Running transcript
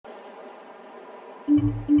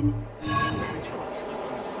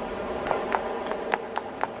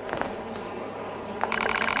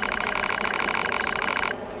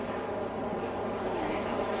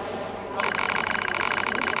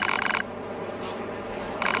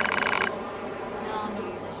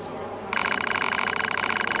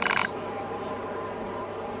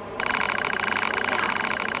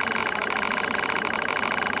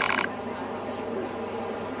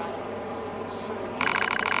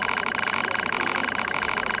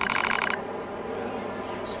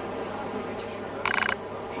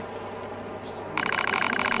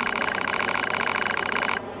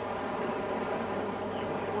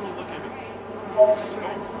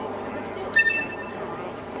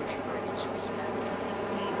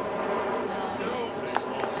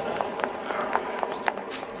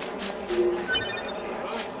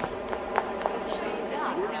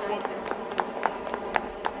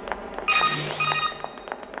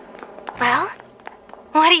Well,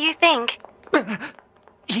 what do you think?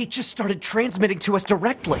 He just started transmitting to us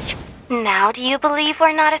directly. Now do you believe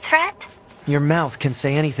we're not a threat? Your mouth can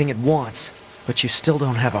say anything it wants, but you still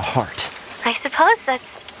don't have a heart. I suppose that's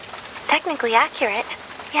technically accurate.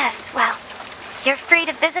 Yes, well, you're free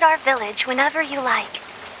to visit our village whenever you like.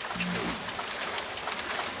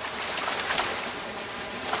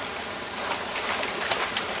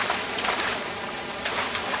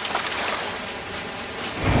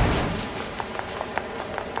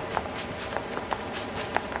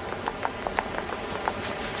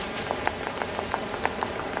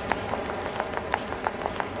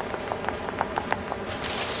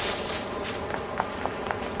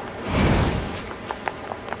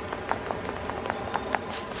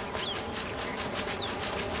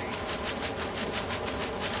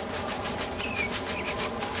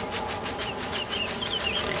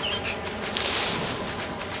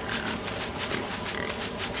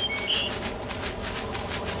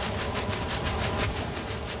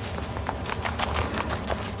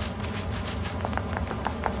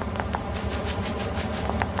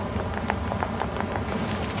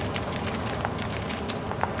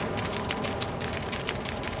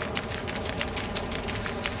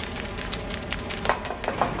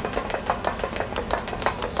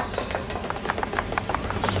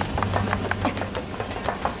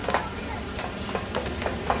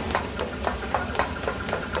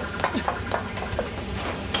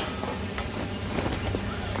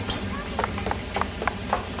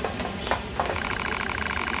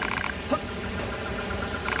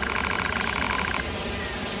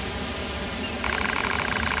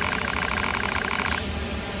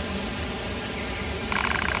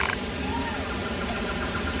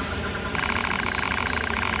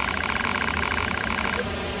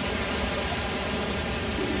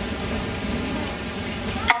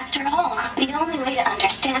 After all, the only way to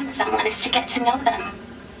understand someone is to get to know them.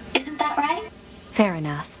 Isn't that right? Fair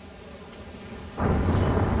enough.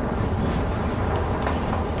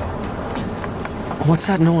 What's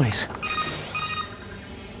that noise?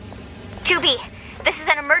 2B, this is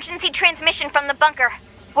an emergency transmission from the bunker.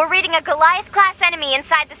 We're reading a Goliath-class enemy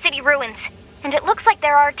inside the city ruins. And it looks like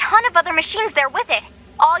there are a ton of other machines there with it.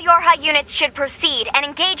 All Yorha units should proceed and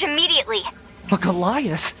engage immediately. A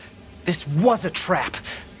Goliath? This was a trap.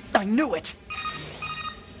 I knew it.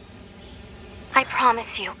 I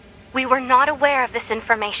promise you, we were not aware of this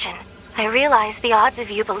information. I realize the odds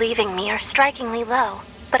of you believing me are strikingly low,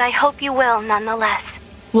 but I hope you will nonetheless.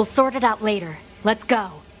 We'll sort it out later. Let's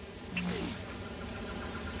go.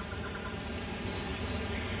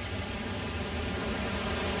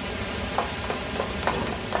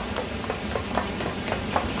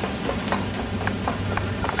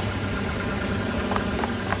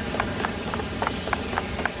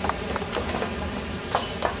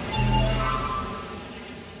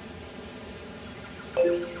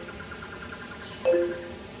 Thank you.